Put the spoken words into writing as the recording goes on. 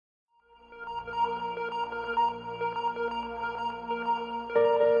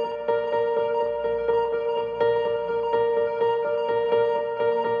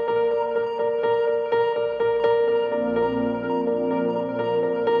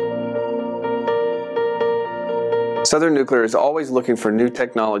Southern Nuclear is always looking for new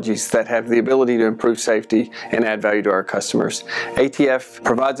technologies that have the ability to improve safety and add value to our customers. ATF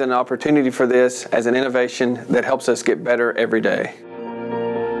provides an opportunity for this as an innovation that helps us get better every day.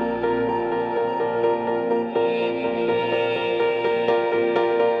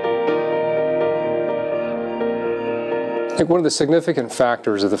 I think one of the significant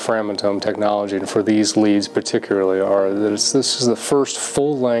factors of the Framatome technology, and for these leads particularly, are that this is the first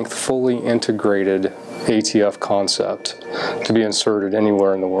full-length, fully integrated ATF concept to be inserted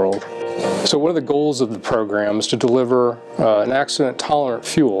anywhere in the world. So one of the goals of the program is to deliver an accident-tolerant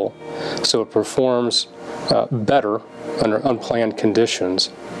fuel so it performs better under unplanned conditions,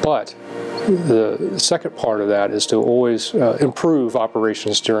 but the second part of that is to always improve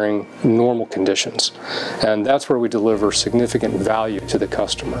operations during normal conditions. And that's where we deliver significant value to the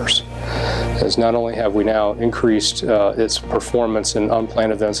customers. As not only have we now increased its performance in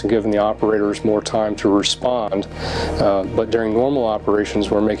unplanned events and given the operators more time to respond, but during normal operations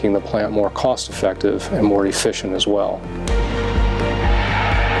we're making the plant more cost-effective and more efficient as well.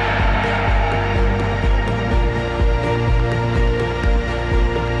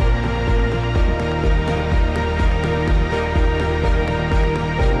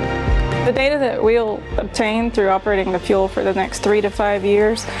 The data that we'll obtain through operating the fuel for the next 3 to 5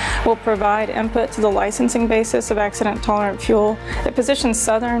 years will provide input to the licensing basis of accident-tolerant fuel. It positions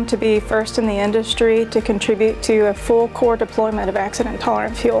Southern to be first in the industry to contribute to a full core deployment of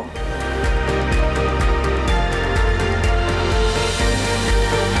accident-tolerant fuel.